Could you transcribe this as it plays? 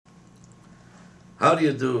How do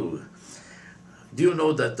you do? Do you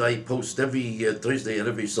know that I post every Thursday and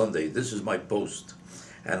every Sunday? This is my post.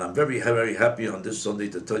 And I'm very, very happy on this Sunday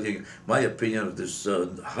to tell you my opinion of this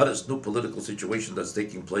hottest new political situation that's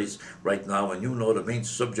taking place right now. And you know the main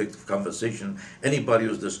subject of conversation, anybody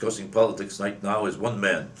who's discussing politics right now is one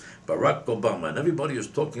man, Barack Obama. And everybody is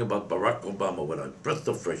talking about Barack Obama, what a breath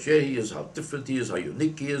of fresh air he is, how different he is, how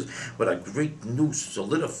unique he is, what a great new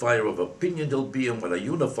solidifier of opinion he'll be, and what a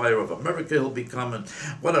unifier of America he'll become, and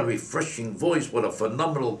what a refreshing voice, what a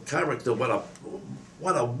phenomenal character, what a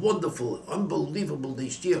wonderful, unbelievable,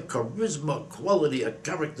 sheer charisma, quality, a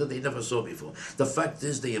character they never saw before. The fact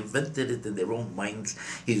is they invented it in their own minds.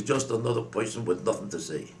 He's just another person with nothing to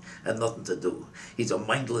say and nothing to do. He's a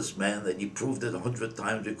mindless man, and he proved it 100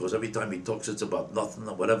 times because every time he talks it's about nothing,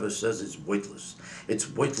 and whatever he says is weightless. It's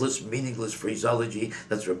weightless, meaningless phraseology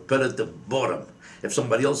that's repetitive boredom. If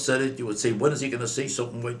somebody else said it, you would say, when is he going to say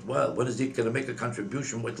something worthwhile? When is he going to make a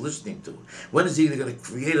contribution worth listening to? When is he going to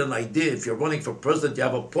create an idea? If you're running for president, you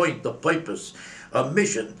have a point, a purpose, a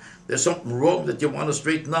mission. There's something wrong that you want to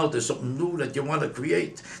straighten out. There's something new that you want to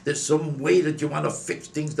create. There's some way that you want to fix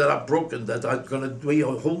things that are broken, that are going to be a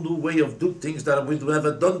whole new way of doing things that we've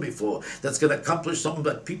never done before, that's going to accomplish something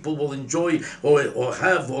that people will enjoy or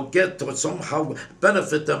have or get or somehow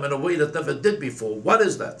benefit them in a way that never did before. What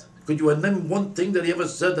is that? Could you name one thing that he ever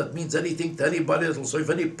said that means anything to anybody that will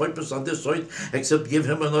serve any purpose on this earth except give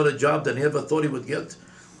him another job than he ever thought he would get?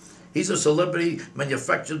 He's a celebrity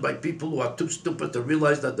manufactured by people who are too stupid to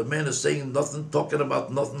realize that the man is saying nothing, talking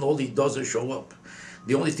about nothing. All he does is show up.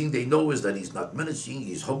 The only thing they know is that he's not menacing,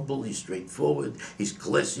 he's humble, he's straightforward, he's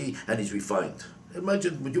classy, and he's refined.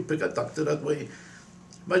 Imagine, would you pick a doctor that way?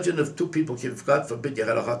 Imagine if two people came, God forbid you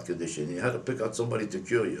had a heart condition, and you had to pick out somebody to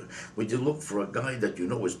cure you. Would you look for a guy that you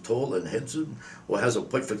know is tall and handsome, or has a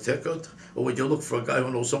perfect haircut? Or would you look for a guy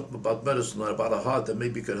who knows something about medicine or about a heart that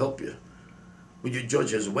maybe could help you? Would you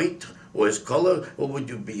judge his weight or his color, or would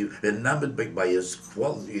you be enamored by his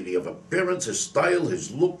quality of appearance, his style,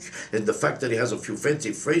 his look, and the fact that he has a few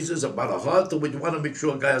fancy phrases about a heart? Or would you want to make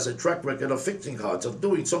sure a guy has a track record of fixing hearts, of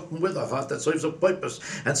doing something with a heart that serves a purpose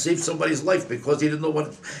and saves somebody's life because he didn't know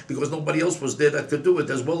what, because nobody else was there that could do it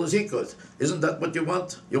as well as he could? Isn't that what you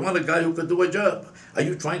want? You want a guy who could do a job. Are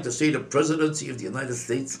you trying to say the presidency of the United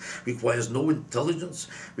States requires no intelligence,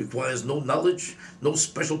 requires no knowledge, no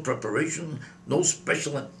special preparation, no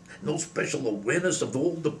special awareness of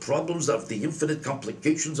all the problems, of the infinite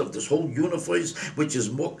complications of this whole universe, which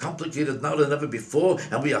is more complicated now than ever before,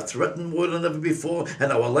 and we are threatened more than ever before,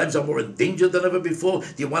 and our lives are more in danger than ever before?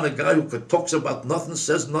 Do you want a guy who talks about nothing,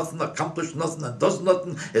 says nothing, accomplishes nothing, and does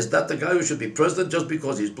nothing? Is that the guy who should be president just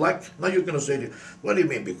because he's black? Now you're going to say, what do you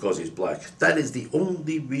mean because he's black? That is the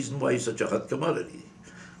only reason why he's such a hot commodity.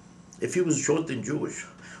 If he was short and Jewish,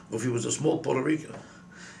 or if he was a small Puerto Rican,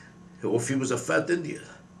 or if he was a fat Indian,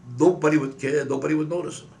 nobody would care, nobody would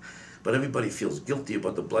notice him. But everybody feels guilty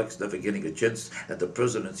about the blacks never getting a chance at the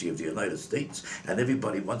presidency of the United States, and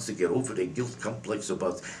everybody wants to get over their guilt complex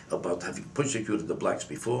about having persecuted the blacks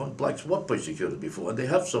before, and blacks were persecuted before, and they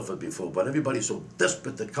have suffered before, but everybody's so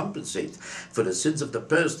desperate to compensate for the sins of the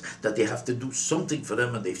past that they have to do something for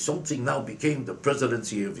them, and something now became the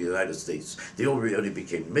presidency of the United States. They already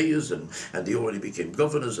became mayors, and they already became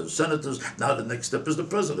governors and senators. Now the next step is the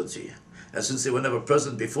presidency. And since they were never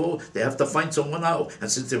president before, they have to find someone now. And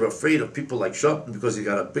since they're afraid of people like Sharpton, because he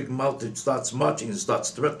got a big mouth, it starts marching and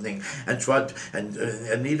starts threatening, and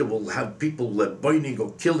Anita will have people burning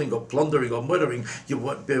or killing or plundering or murdering.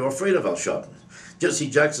 They're afraid of Al Sharpton. Jesse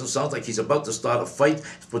Jackson sounds like he's about to start a fight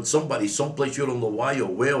with somebody someplace you don't know why or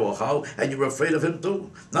where or how, and you're afraid of him too.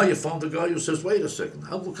 Now you found a guy who says, wait a second,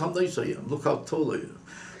 look how nice I am, look how tall I am,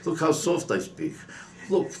 look how soft I speak.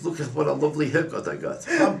 Look at what a lovely haircut I got.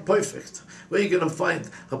 I'm perfect. Where are you going to find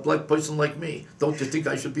a black person like me? Don't you think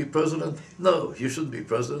I should be president? No, you shouldn't be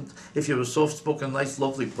president. If you're a soft-spoken, nice,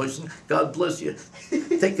 lovely person, God bless you.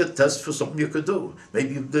 Take a test for something you could do.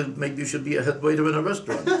 Maybe you should be a head waiter in a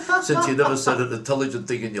restaurant, since you never said an intelligent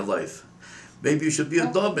thing in your life. Maybe you should be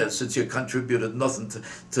a doorman, since you contributed nothing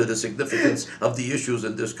to the significance of the issues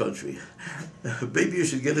in this country. Maybe you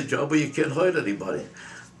should get a job where you can't hire anybody.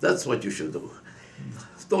 That's what you should do.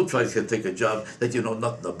 Don't try to take a job that you know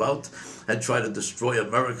nothing about and try to destroy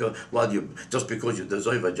America just because you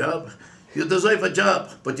deserve a job. You deserve a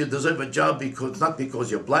job, but you deserve a job not because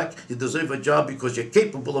you're black. You deserve a job because you're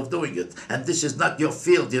capable of doing it. And this is not your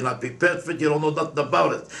field. You're not prepared for it. You don't know nothing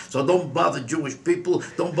about it. So don't bother Jewish people.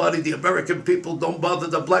 Don't bother the American people. Don't bother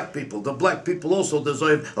the black people. The black people also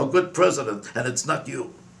deserve a good president, and it's not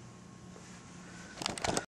you.